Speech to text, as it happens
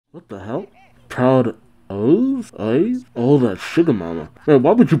What the hell? Proud O's? O's? Oh, that sugar mama. Man,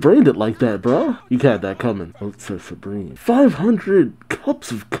 why would you brand it like that, bro? You had that coming. Oats are supreme. 500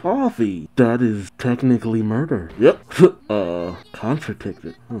 cups of coffee. That is technically murder. Yep.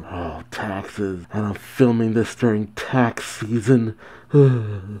 Contradicted. Oh, taxes. And I'm filming this during tax season.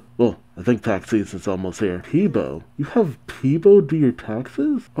 Well, I think tax season's almost here. Peebo? You have Peebo do your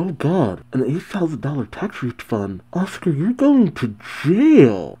taxes? Oh god, an $8,000 tax refund. Oscar, you're going to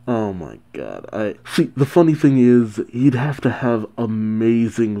jail. Oh my god. See, the funny thing is, he'd have to have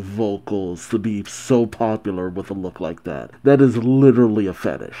amazing vocals to be so popular with a look like that. That is literally a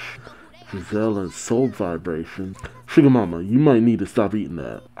fetish. Giselle and soul vibration. Sugar Mama, you might need to stop eating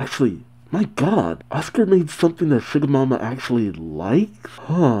that. Actually, my god, Oscar made something that Sugar Mama actually likes?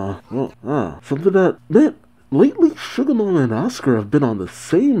 Something that, man, lately Sugar Mama and Oscar have been on the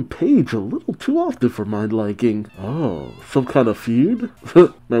same page a little too often for my liking. Oh, some kind of feud?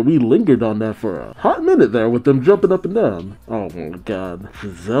 Man, we lingered on that for a hot minute there with them jumping up and down. Oh my god.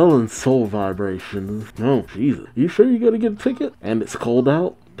 Giselle and soul vibration. Oh, Jesus. You sure you're gonna get a ticket? And it's cold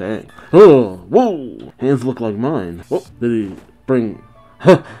out? Dang. Oh, whoa! Hands look like mine. Oh, did he bring...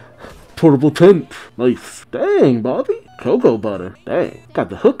 portable tent. Nice. Dang, Bobby. Cocoa butter. Dang. Got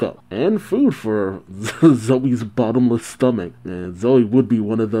the hookup. And food for Zoe's bottomless stomach. Man, Zoe would be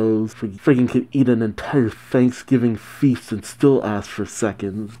one of those. Freaking could eat an entire Thanksgiving feast and still ask for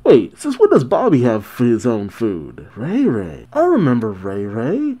seconds. Wait, since when does Bobby have his own food? Ray Ray. I remember Ray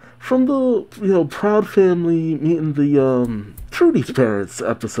Ray from the, Proud Family meeting the, Trudy's parents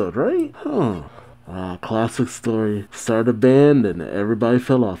episode, right? Huh. Classic story. Started a band and everybody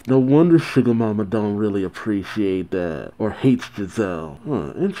fell off. No wonder Sugar Mama don't really appreciate that. Or hates Giselle.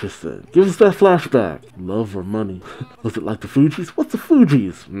 Interesting. Give us that flashback. Love or money? Was it like the Fugees? What's the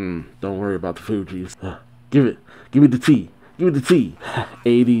Fugees? Don't worry about the Fugees. Give me the tea. Give me the tea.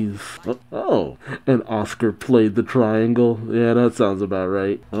 80s. Oh, and Oscar played the triangle. Yeah, that sounds about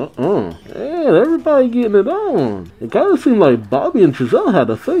right. Man, everybody getting it on. It kind of seemed like Bobby and Giselle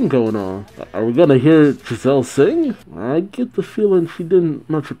had a thing going on. Are we gonna hear Giselle sing? I get the feeling she didn't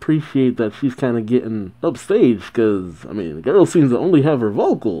much appreciate that she's kind of getting upstage, because, the girl seems to only have her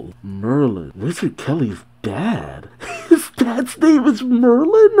vocals. Merlin. Wizard Kelly's dad? His dad's name is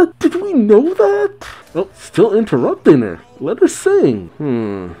Merlin? Did we know that? Oh, still interrupting her. Let her sing.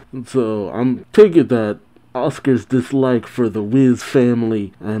 So, I'm taking that Oscar's dislike for the Wiz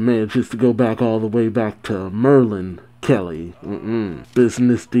family manages to go back all the way back to Merlin Kelly.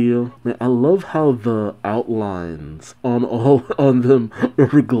 Business deal. Man, I love how the outlines on them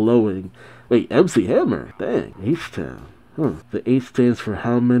are glowing. Wait, MC Hammer? Dang, H-Town. The H stands for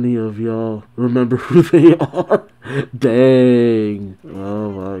how many of y'all remember who they are? Dang.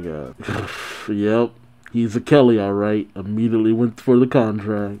 Oh my god. Yep. He's a Kelly, alright. Immediately went for the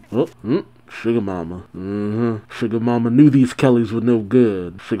contract. Sugar Mama. Sugar Mama knew these Kellys were no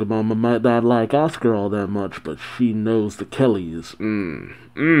good. Sugar Mama might not like Oscar all that much, but she knows the Kellys.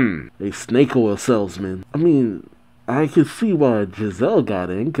 A snake oil salesman. I can see why Giselle got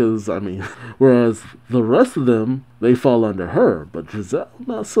in, because, whereas the rest of them, they fall under her, but Giselle,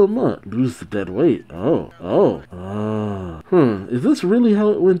 not so much. Lose the dead weight. Is this really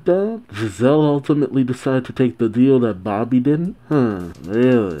how it went down? Giselle ultimately decided to take the deal that Bobby didn't?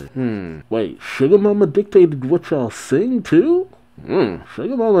 Really? Wait, Sugar Mama dictated what y'all sing, too?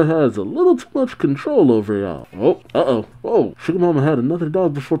 Sugar Mama has a little too much control over y'all. Whoa, Sugar Mama had another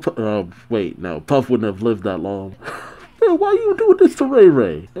dog before wait, no, Puff wouldn't have lived that long. Man, why you doing this to Ray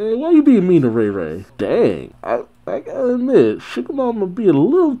Ray? Hey, why you being mean to Ray Ray? Dang, I gotta admit, Sugar Mama being a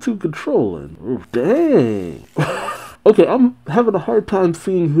little too controlling. Ooh, dang. Okay, I'm having a hard time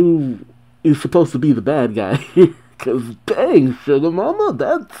seeing who is supposed to be the bad guy here. Cause dang, Sugar Mama,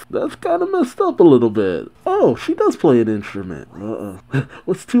 that's kind of messed up a little bit. Oh, she does play an instrument.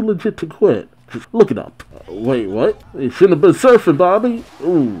 What's too legit to quit? Just look it up. Wait, what? You shouldn't have been surfing, Bobby.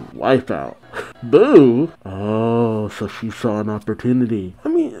 Ooh, wipeout. Boo. Oh, so she saw an opportunity.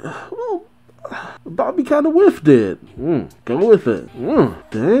 Bobby kind of whiffed it. Go with it.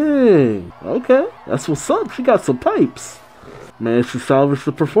 Dang. Okay, that's what's up. She got some pipes. Managed to salvage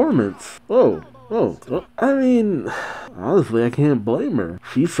the performance. Honestly, I can't blame her.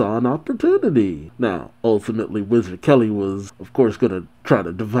 She saw an opportunity. Now, ultimately, Wizard Kelly was, of course, gonna try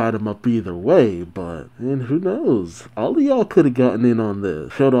to divide them up either way, and who knows? All of y'all could have gotten in on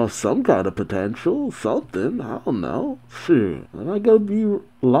this. Showed off some kind of potential, something, I don't know. Shoot, I'm not gonna be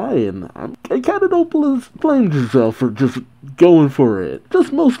lying. I kind of don't blame Giselle for just going for it.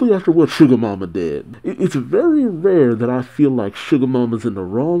 Just mostly after what Sugar Mama did. It's very rare that I feel like Sugar Mama's in the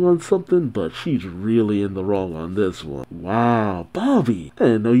wrong on something, but she's really in the wrong on this one. one. Wow, Bobby, I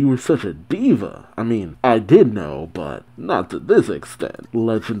didn't know you were such a diva. I mean, I did know, but not to this extent.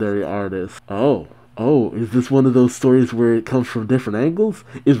 Legendary artist. Oh, is this one of those stories where it comes from different angles?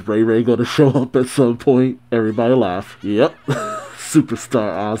 Is Ray Ray gonna show up at some point? Everybody laugh. Yep.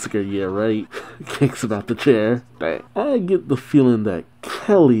 Superstar Oscar, yeah, right. Kicks him out the chair. Dang. I get the feeling that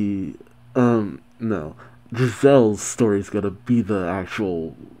Kelly, no. Giselle's story's gonna be the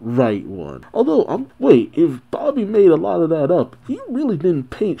actual right one. Although, wait, if Bobby made a lot of that up, he really didn't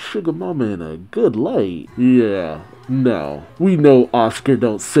paint Sugar Mama in a good light. Yeah, no. We know Oscar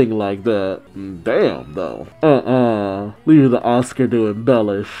don't sing like that. Damn, though. Leave the Oscar to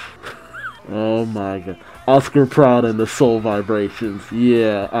embellish. Oh my god. Oscar Proud and the Soul Vibrations.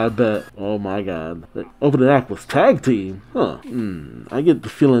 Yeah, I bet. Oh my god. The opening act was tag team? Huh. I get the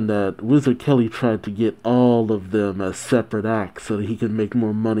feeling that Wizard Kelly tried to get all of them as separate acts so that he could make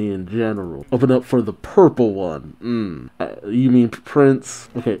more money in general. Open up for the purple one. You mean Prince?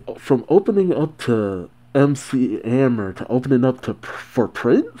 Okay, from opening up to MC Hammer to opening up to for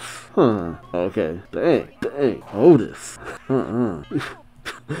Prince? Huh. Okay. Dang. Otis.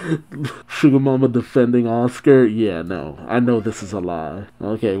 Sugar Mama defending Oscar? Yeah, no. I know this is a lie.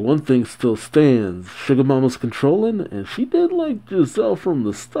 Okay, one thing still stands. Sugar Mama's controlling, and she did like Giselle from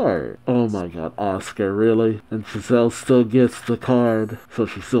the start. Oh my god, Oscar, really? And Giselle still gets the card, so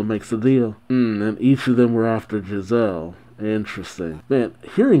she still makes a deal. And each of them were after Giselle. Interesting. Man,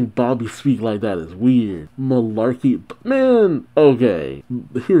 hearing Bobby speak like that is weird. Malarkey. Man, okay.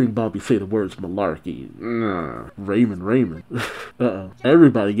 Hearing Bobby say the words malarkey. Raymond. Uh-oh.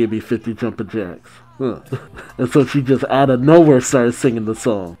 Everybody give me 50 jumping jacks. And so she just out of nowhere started singing the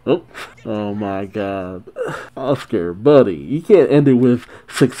song. Oh my god. Oscar, buddy, you can't end it with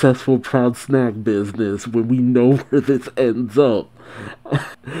successful proud snack business when we know where this ends up.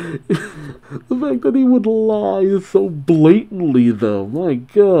 The fact that he would lie so blatantly, though, my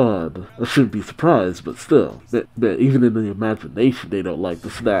god. I shouldn't be surprised, but still. Even in the imagination, they don't like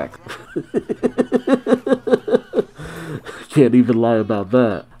the snack. Can't even lie about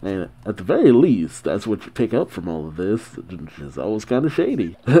that. And at the very least, that's what you pick up from all of this. Giselle was kind of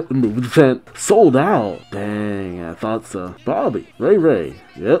shady. Movie tent sold out. Dang, I thought so. Bobby, Ray.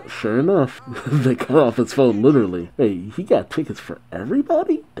 Yep, sure enough. They cut off his phone literally. Hey, he got tickets for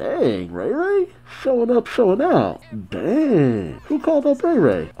everybody? Dang, Ray? Showing up, showing out. Dang. Who called up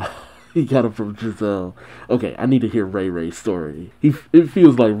Ray? He got him from Giselle. Okay, I need to hear Ray Ray's story. It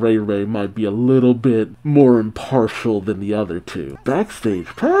feels like Ray Ray might be a little bit more impartial than the other two. Backstage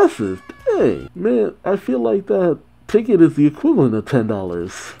passes? Dang, man, I feel like that ticket is the equivalent of $10.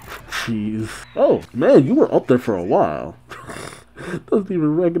 Jeez. Oh, man, you were up there for a while. Doesn't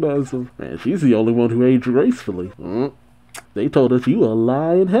even recognize him. Man, she's the only one who aged gracefully. They told us you a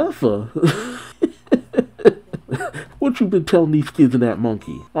lying heifer. What you been telling these kids and that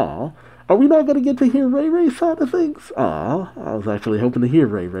monkey? Aw, are we not gonna get to hear Ray Ray's side of things? Aw, I was actually hoping to hear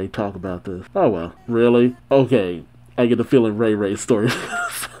Ray Ray talk about this. Oh well, really? Okay, I get the feeling Ray Ray's story is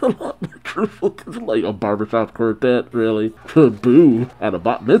a lot more truthful because like a barbershop quartet, really? Boo, at a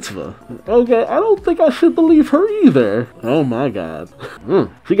bat mitzvah. Okay, I don't think I should believe her either. Oh my god.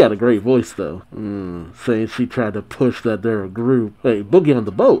 She got a great voice though. Saying she tried to push that they're a group. Hey, Boogie on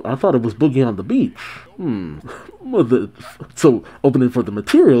the Boat? I thought it was Boogie on the Beach. So, opening for the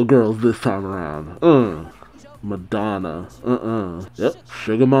Material Girls this time around. Madonna. Yep,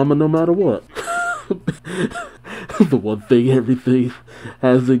 Sugar Mama no matter what. The one thing everything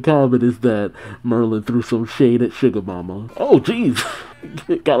has in common is that Merlin threw some shade at Sugar Mama. Oh, jeez.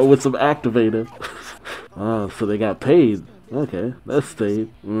 Got her with some activator. So they got paid. Okay, that stayed.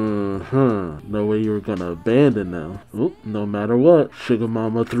 No way you were gonna abandon now. No matter what, Sugar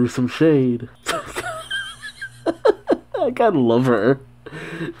Mama threw some shade. I kinda love her.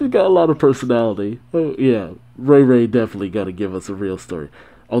 She's got a lot of personality. Oh, yeah. Ray definitely gotta give us a real story.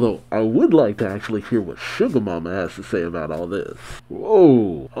 Although, I would like to actually hear what Sugar Mama has to say about all this.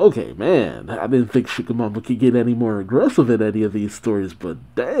 Whoa, okay, man. I didn't think Sugar Mama could get any more aggressive in any of these stories, but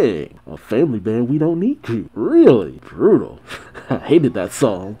dang. A family band, we don't need you. Really? Brutal. I hated that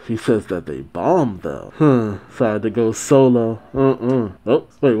song. She says that they bombed, though. Decided to go solo. Oh,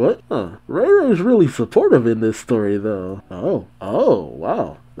 wait, what? Ray Ray's really supportive in this story, though. Oh,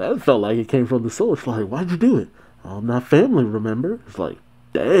 wow. That felt like it came from the soul. It's like, why'd you do it? Oh, I'm not family, remember? It's like,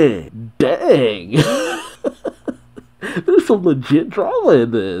 dang. There's some legit drama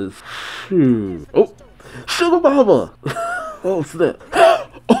in this. Shoot. Oh, Sugar Mama. Oh, snap.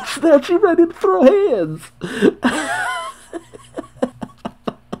 Oh, snap, she ready to throw hands.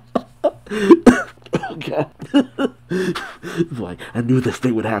 Oh, God. It's like, I knew this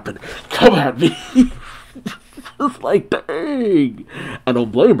thing would happen. Come at me. It's like, dang. I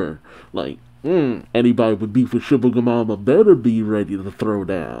don't blame her. Like, anybody with beef with Sugar Mama better be ready to throw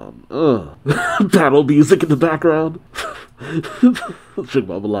down. Battle music in the background. Sugar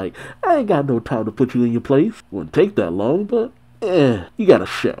Mama like, I ain't got no time to put you in your place. Wouldn't take that long, but you got a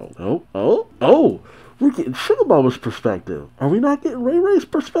show. Oh. We're getting Sugar Mama's perspective. Are we not getting Ray Ray's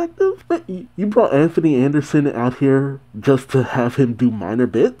perspective? You brought Anthony Anderson out here just to have him do minor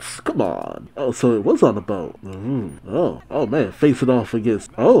bits? Come on. Oh, so it was on a boat. Oh man, face it off against...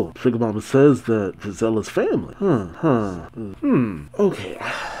 Oh, Sugar Mama says that Gisella's family. Okay.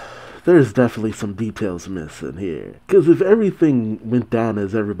 There's definitely some details missing here. Because if everything went down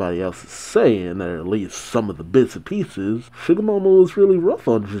as everybody else is saying, or at least some of the bits and pieces, Sugar Mama was really rough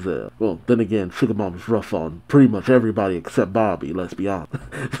on Giselle. Well, then again, Sugar Mama's rough on pretty much everybody except Bobby, let's be honest.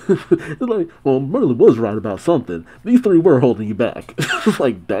 It's like, well, Merlin was right about something. These three were holding you back. It's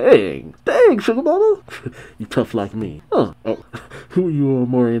like, dang, Sugar Mama. You tough like me. Oh, who are you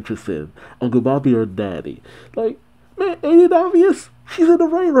more interested in? Uncle Bobby or Daddy? Like, man, ain't it obvious? She's in a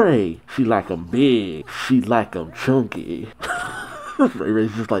Ray Ray. She like 'em big. She like 'em chunky. Ray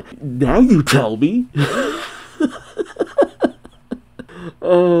Ray's just like, now you tell me.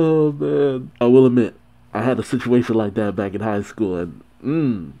 Oh, man. I will admit, I had a situation like that back in high school,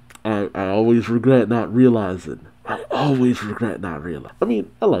 and I always regret not realizing. I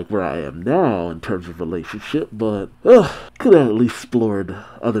mean, I like where I am now in terms of relationship, but could have at least explored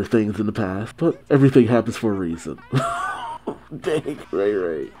other things in the past. But everything happens for a reason. Dang, Ray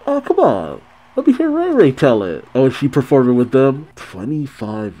Ray. Oh, come on. Let me hear Ray Ray tell it. Oh, is she performing with them?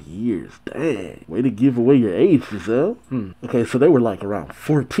 25 years. Dang. Way to give away your age, Giselle. Okay, so they were like around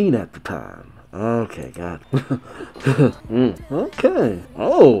 14 at the time. Okay, got it. Okay.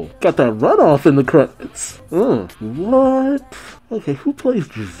 Oh, got that runoff in the credits. What? Okay, who plays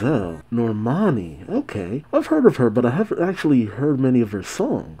Giselle? Normani. Okay. I've heard of her, but I haven't actually heard many of her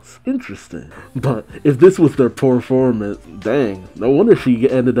songs. Interesting. But if this was their performance, dang, no wonder she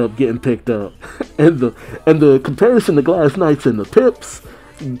ended up getting picked up. and the comparison to Glass Knights and the Pips,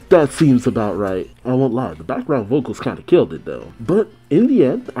 that seems about right. I won't lie, the background vocals kind of killed it though. But in the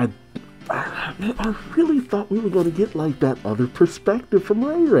end, I really thought we were going to get like that other perspective from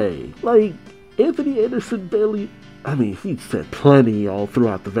Ray Ray. Like, Anthony Anderson barely... I mean, he said plenty all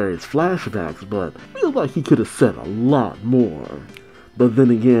throughout the various flashbacks, but I feel like he could have said a lot more. But then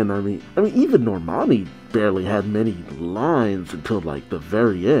again, I mean, even Normani barely had many lines until like the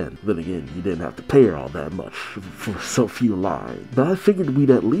very end. Then again, you didn't have to pay her all that much for so few lines. But I figured we'd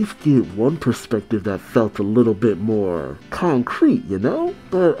at least get one perspective that felt a little bit more concrete, you know?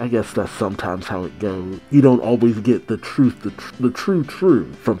 But I guess that's sometimes how it goes. You don't always get the truth, the true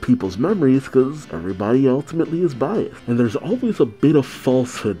truth from people's memories, because everybody ultimately is biased. And there's always a bit of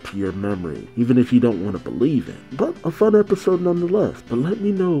falsehood to your memory, even if you don't want to believe it. But a fun episode nonetheless. But let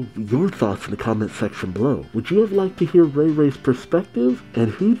me know your thoughts in the comment section below. Would you have liked to hear Ray Ray's perspective? And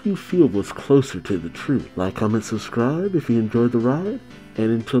who do you feel was closer to the truth? Like, comment, subscribe if you enjoyed the ride.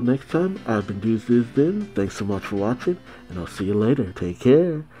 And until next time, I've been Duuz-Diz-Din. Thanks so much for watching, and I'll see you later. Take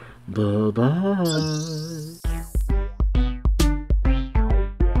care. Bye-bye.